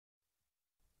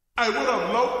Hey, what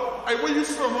up, Lo? Hey, where you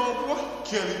from, homeboy?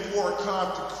 Kelly Port,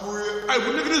 Compton, Crib. Hey,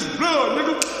 well, nigga, this blood,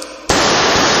 nigga.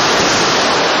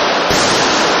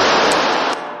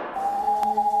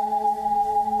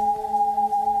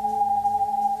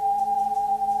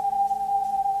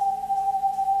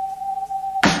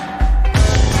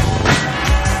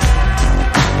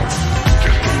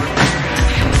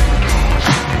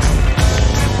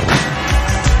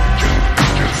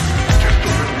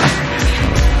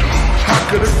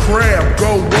 Could a crab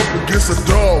go up against a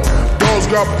dog? Dogs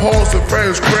got paws and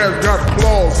fangs, crabs got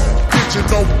claws. Pitching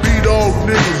don't beat old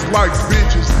niggas like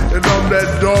bitches. And I'm that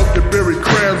dog that bury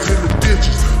crabs in the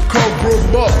ditches. Cover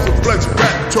 'em up to flex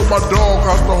back to my dog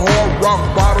house, the hard rock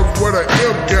bottoms where the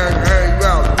M gang hang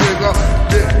out, nigga.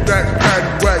 Get that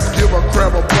patty whack, give a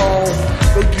crab a bone.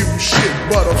 Don't give you shit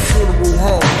but a funeral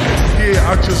home.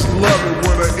 Yeah, I just love it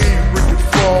when I eat Ricky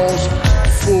Falls.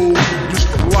 Fool,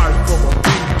 just the life of a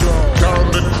big dog.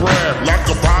 Down the crab like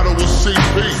a bottle of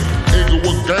CB.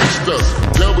 Inglewood gangsters,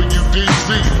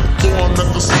 WDC. Throwing at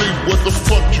the sleep, what the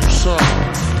fuck you son?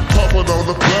 Puffin' on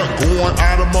the blunt, going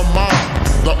out of my mind.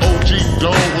 The OG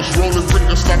dog was rolling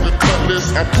rickets like a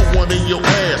cutlass. I put one in your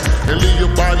ass and leave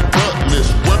your body buttless.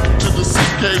 Welcome to the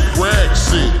CK Bragg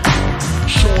shit.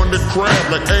 Showing the crab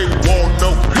like A-Wall,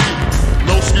 no P.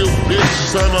 No skill bitch,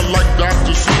 sounding like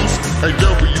Dr. Seuss.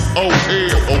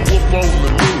 A-W-O-L, a whoop on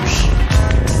the loose.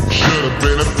 Should've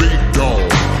been a big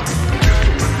dog.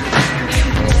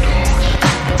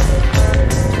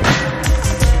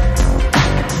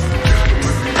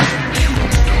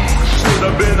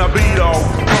 Should've been a B-dog.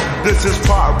 This is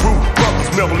Pyro,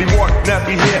 Brothers, Melody Mark,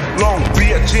 Nappy Head, Long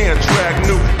Beach, and Track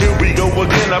New. Here we go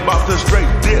again about the straight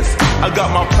diss. I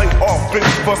got my plate all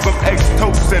fixed for some eggs,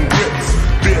 toast, and grits.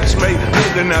 Bitch made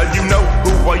nigga, now you know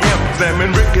who I am. Sam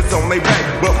and Rick is on they back,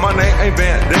 but my name ain't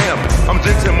Van Dam. I'm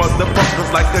jinxing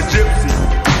motherfuckers like a gypsy.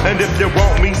 And if you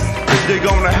want me, you're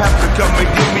gonna have to come and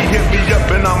get me, hit me up,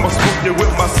 and I'ma smoke you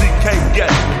with my CK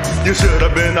gang. You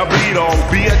should've been a beat-on,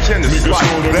 bitch, and it's niggas like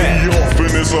started that. me off,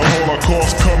 and it's a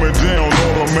holocaust coming down.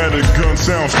 Automatic gun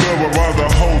sounds stir around the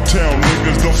whole town.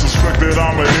 Niggas don't suspect that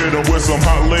I'ma hit them with some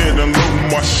hot lead and loading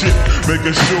my shit,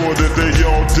 making sure that they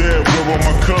all dead. Wearing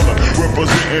my color,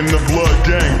 representing the blood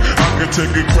gang. I can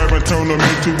take a crab and turn them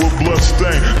into a blood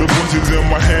stain. The voices in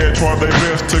my head try their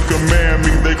best to command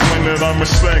me. They claim that I'm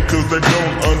insane cause they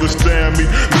don't understand me.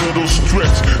 Little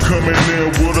stretch coming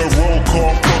in with a roll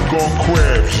call, fuck on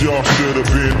crabs. Y'all should've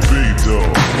been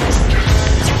B-dog.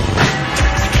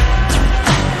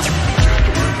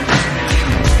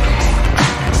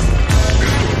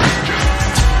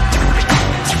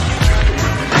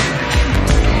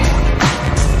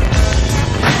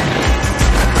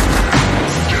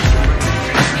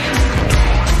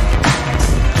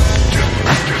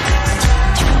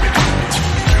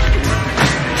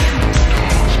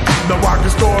 Now I can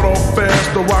start off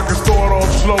fast or I can start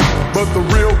off slow, but the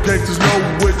real gangsters know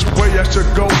which way I should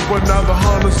go. But now the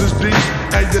hunters is deep,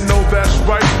 and you know that's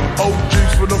right.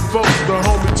 OGs for the folks, the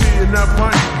homie T and that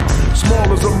pint. Small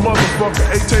as a motherfucker,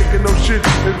 ain't taking no shit.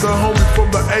 It's the homie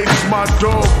from the 80s, my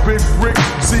dog, Big Rick.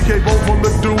 CK Bo from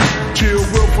the dude, Chill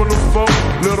Will from the 4.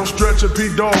 Little Stretch and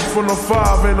P-Dog from the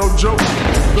 5, ain't no joke.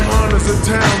 The hunters in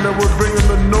town that were bringing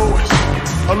the noise,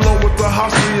 along with the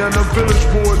Hossie and the Village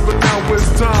Boys. But now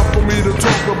it's time for me to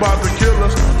talk about the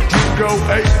killers. Go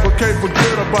 8, but can't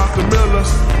forget about the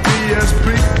Millers.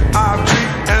 ESP, IG,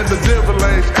 and the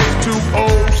Denverlays. H2O,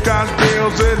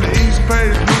 Scottsdales, and the East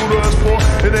Page. Ludas, Sport,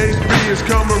 and HB is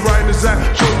coming right in Zach.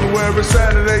 Show you where it's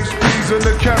at HP's in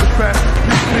the cabbage patch.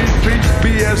 PPP,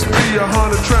 BSP,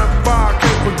 100 Trap 5.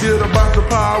 Can't forget about the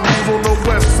Power Rules on the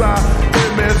west side.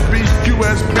 MSB,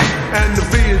 QSB, and the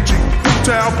VG.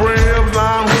 Town Brams,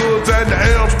 Lime Hoods, and the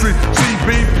Elm Street.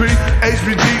 CBP,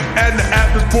 HBG, and the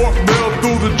Atlas Port Mill.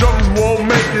 Through the jungles won't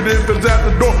make it if it's at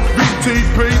the door.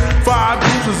 VTP, 5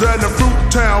 deuces, and the Fruit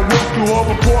Town. Walk through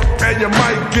Harbor Port, and you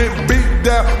might get beat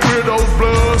down. Widows,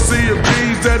 blood,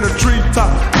 CFGs, and the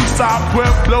treetop. Eastside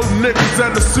Pueblo, niggas,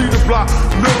 and the cedar block.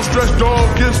 Little Stretch dog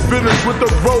gets finished with the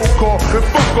roll call. And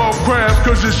fuck off crabs,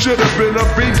 cause you should've been a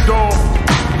beat dog.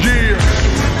 Yeah.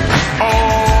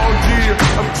 Oh,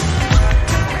 yeah.